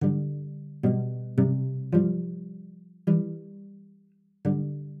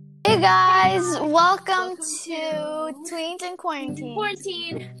Hey guys, welcome to Tweens and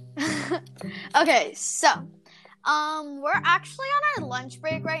Quarantine. Okay, so we're actually on our lunch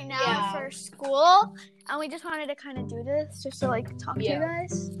break right now for school, and we just wanted to kind of do this just to talk to you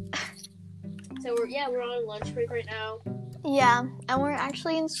guys. So we're on lunch break right now. Yeah, and we're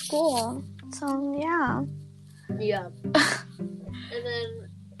actually in school. So yeah. Yeah. And then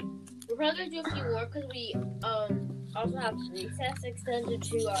we're probably gonna do a few more because we also have recess extended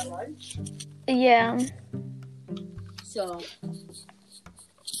to our lunch. Yeah. So.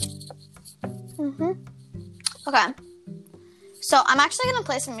 Okay. So I'm actually gonna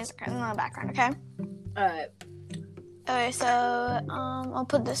play some music in the background. Okay. Alright. Okay. So I'll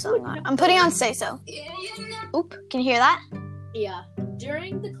put this song on. I'm putting on Say So. Oop. Can you hear that? Yeah.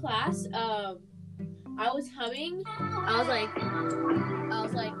 During the class, I was humming. I was like,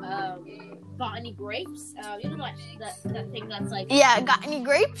 got any grapes? You know that thing that's like. Yeah, got any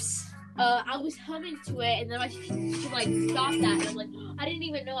grapes? I was humming to it, and then she stopped that, and I'm like, I didn't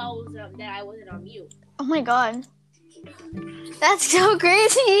even know that I wasn't on mute. Oh my god, that's so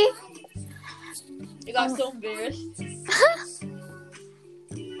crazy! I got so embarrassed.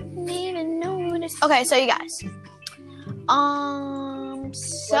 Didn't even notice. Okay, so you guys,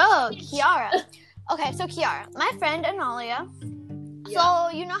 Kiara. Okay, so Kiara, my friend Analia. So,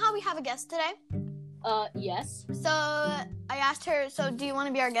 you know how we have a guest today? Yes. So, I asked her, so do you want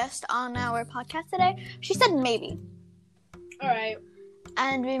to be our guest on our podcast today? She said maybe. Alright.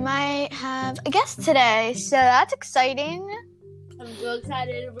 And we might have a guest today, so that's exciting. I'm so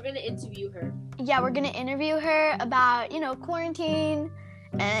excited. We're going to interview her. Yeah, we're going to interview her about, quarantine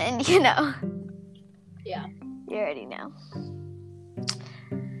and, Yeah. You already know.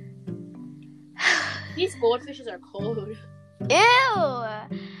 These goldfishes are cold. Ew!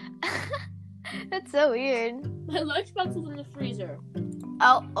 That's so weird. My lunchbox is in the freezer.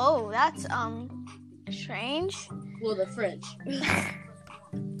 Oh, that's, strange. Well, the fridge.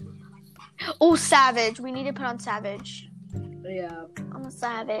 Oh, Savage. We need to put on Savage. Yeah. I'm a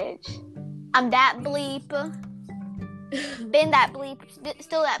savage. I'm that bleep. Been that bleep.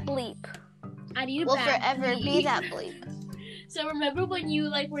 Still that bleep. I need a Will bad forever bleep. be that bleep. So remember when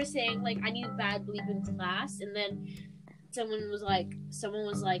you were saying I need a bad bleep in class, and then someone was like,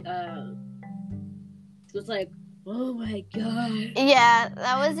 oh my god. Yeah,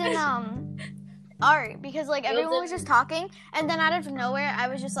 that was in art because everyone was just talking, and then out of nowhere I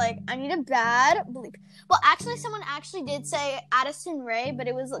was just like, I need a bad bleep. Well, actually, someone actually did say Addison Rae, but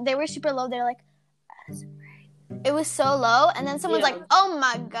they were super low. They're like, Addison Rae. It was so low, and then someone's like, oh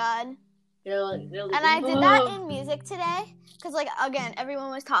my god. And I did that in music today because again,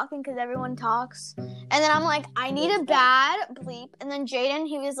 everyone was talking because everyone talks, and then I'm like, I need a bad bleep, and then Jaden,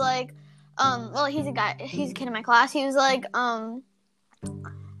 he was like, well, he's a kid in my class. He was like,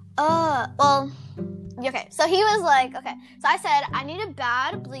 okay. So he was like, okay. So I said, I need a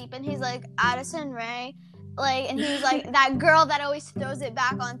bad bleep, and he's like, Addison Rae, and he was like, that girl that always throws it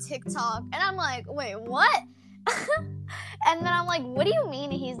back on TikTok, and I'm like, wait, what? And then I'm like, what do you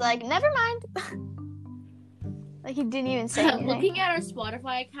mean? And he's like, never mind. He didn't even say anything. I'm looking at our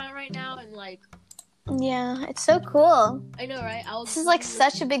Spotify account right now, and yeah, it's so cool. I know, right? This is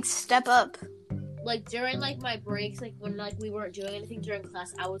such a big step up. During my breaks, when we weren't doing anything during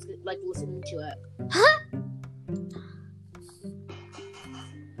class, I was listening to it.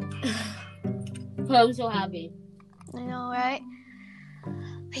 I'm so happy. I know, right?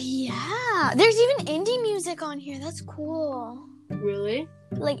 Yeah, there's even indie music on here. That's cool. Really?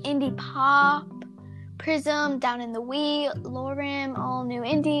 Indie pop, Prism, Down in the Wee, Lorem, all new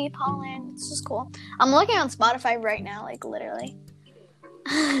indie, Pollen. It's just cool. I'm looking on Spotify right now, literally.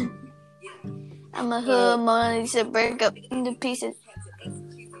 I'm a hood, Mona Lisa, break up into pieces.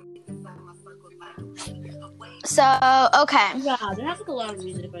 So, okay. Yeah, there has a lot of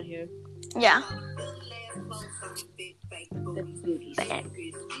music on here. Yeah.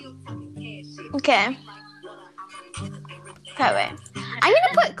 Okay. Okay, wait. I'm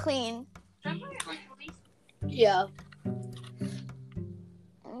gonna put clean. Yeah.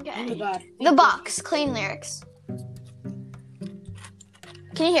 Okay. Oh my god. The box, clean lyrics.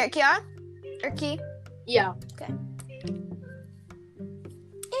 Can you hear it, Kiara? Or Key? Yeah. Okay.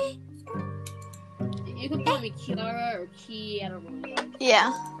 You can call me Kiara or Key, I don't know.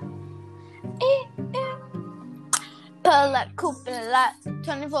 Yeah. Pull up, coupe in the lot,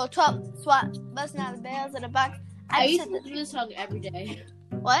 24-12, swat, busting out the bells of the box. I used to listen to this song every day.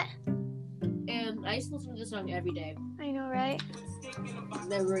 What? And I used to listen to this song every day. I know, right?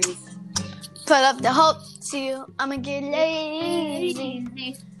 Memories. Put up the hope to you, I'ma get lazy.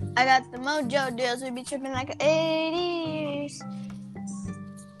 I got the mojo deals, we be tripping like 80s.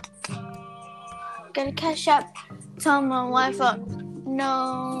 Gotta cash up. Tell my wife up.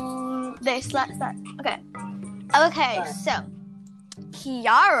 No, they slap. Okay. Okay, so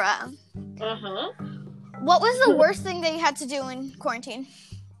Kiara. What was the worst thing that you had to do in quarantine?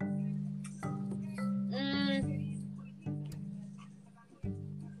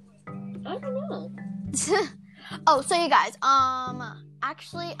 I don't know. Oh, so you guys,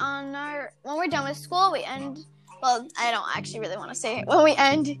 actually when we're done with school, we end, well, I don't actually really want to say it. When we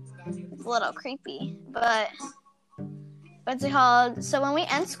end, it's a little creepy, but what's it called? So when we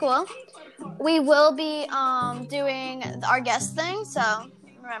end school, we will be, doing our guest thing, so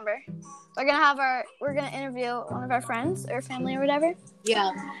remember, we're gonna interview one of our friends or family or whatever.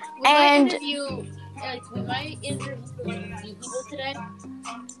 Yeah. We might interview like a few people today.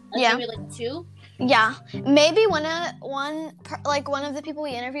 Maybe like 2. Yeah, maybe one of the people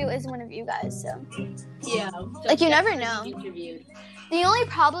we interview is one of you guys. So yeah, like you never know. Interviewed. The only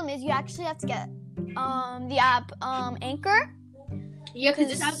problem is you actually have to get the app Anchor. Yeah, because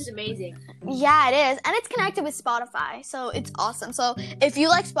this app is amazing. Yeah, it is, and it's connected with Spotify, so it's awesome. So if you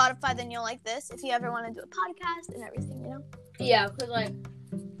like Spotify, then you'll like this. If you ever want to do a podcast and everything, you know. Yeah, because like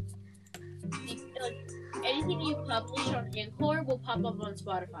anything you publish on Anchor will pop up on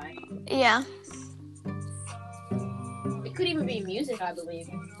Spotify. Yeah. It could even be music, I believe.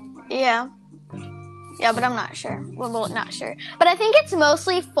 Yeah. Yeah, but I'm not sure. Well, not sure. But I think it's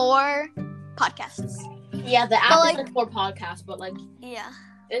mostly for podcasts. Yeah, the app is for podcasts, but like, yeah,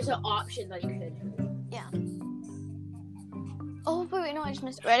 there's an option that you could. Yeah. Oh, wait, no, I just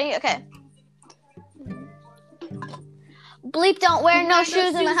missed it. Ready? Okay. Bleep, don't wear no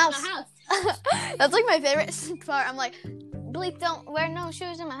shoes in my house. That's like my favorite part. I'm like, bleep, don't wear no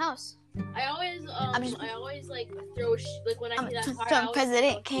shoes in my house. I always like throw when I see that part. Trump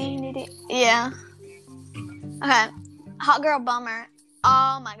president candidate. Yeah. Okay. Hot girl bummer.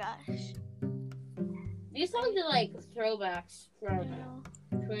 Oh my gosh. These songs are like throwbacks from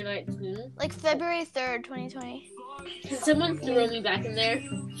 2019. Like February 3rd, 2020. Can someone throw me back in there?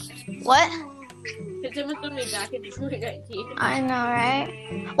 What? Can someone throw me back into 2019? I know,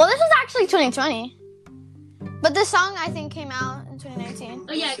 right? Well, this is actually 2020. But this song, I think, came out in 2019.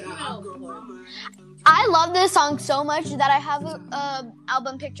 Oh, yeah, it came out before. I love this song so much that I have a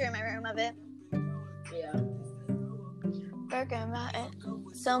album picture in my room of it. Yeah. Working about it.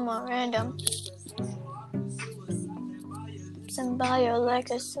 Somewhere random. Somebody like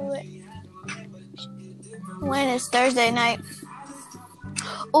a sweat. When it's Thursday night.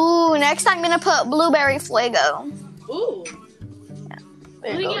 Ooh, next I'm gonna put Blueberry Fuego. Ooh. Yeah.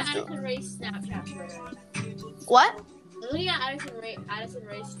 Let me get Addison Ray's Snapchat story. What? Let me get Addison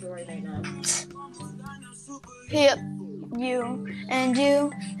Ray's story right now. Yep. You and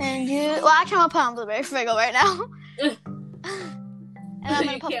you and you. Well, actually, I'm gonna put on Blueberry Fuego right now. And I'm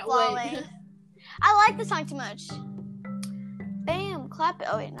gonna put Falling. I like the song too much. Bam, clap it.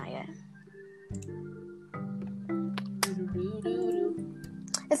 Oh wait, not yet.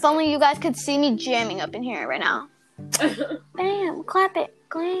 If only you guys could see me jamming up in here right now. Bam, clap it,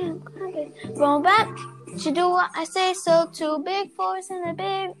 glam, clap it. Roll back, she do what I say so. 2 big fours and a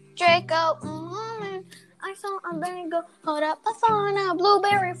big Draco. I saw a bingo. Hold up a phone now,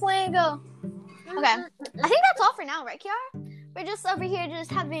 Blueberry Fuego. Okay, I think that's all for now, right, Kiara? We're just over here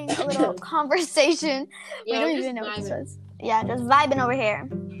just having a little conversation. Yeah, we don't even know what this was. Yeah, just vibing over here.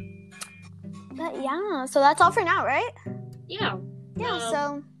 But yeah, so that's all for now, right? Yeah. Yeah,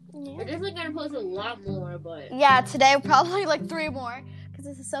 so... Yeah. We're definitely going to post a lot more, but... Yeah, today probably like 3 more. Because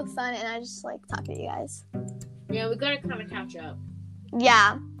this is so fun and I just like talking to you guys. Yeah, we got to kind of catch up.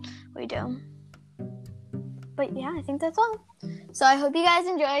 Yeah, we do. But yeah, I think that's all. So I hope you guys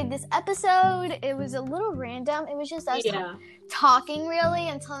enjoyed this episode. It was a little random. It was just us talking really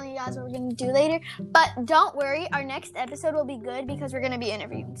and telling you guys what we're going to do later. But don't worry, our next episode will be good because we're going to be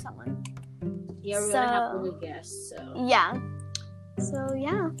interviewing someone. Yeah, we're going to have a guest, so... Yeah. So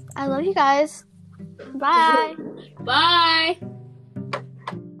yeah, I love you guys. Bye. Bye.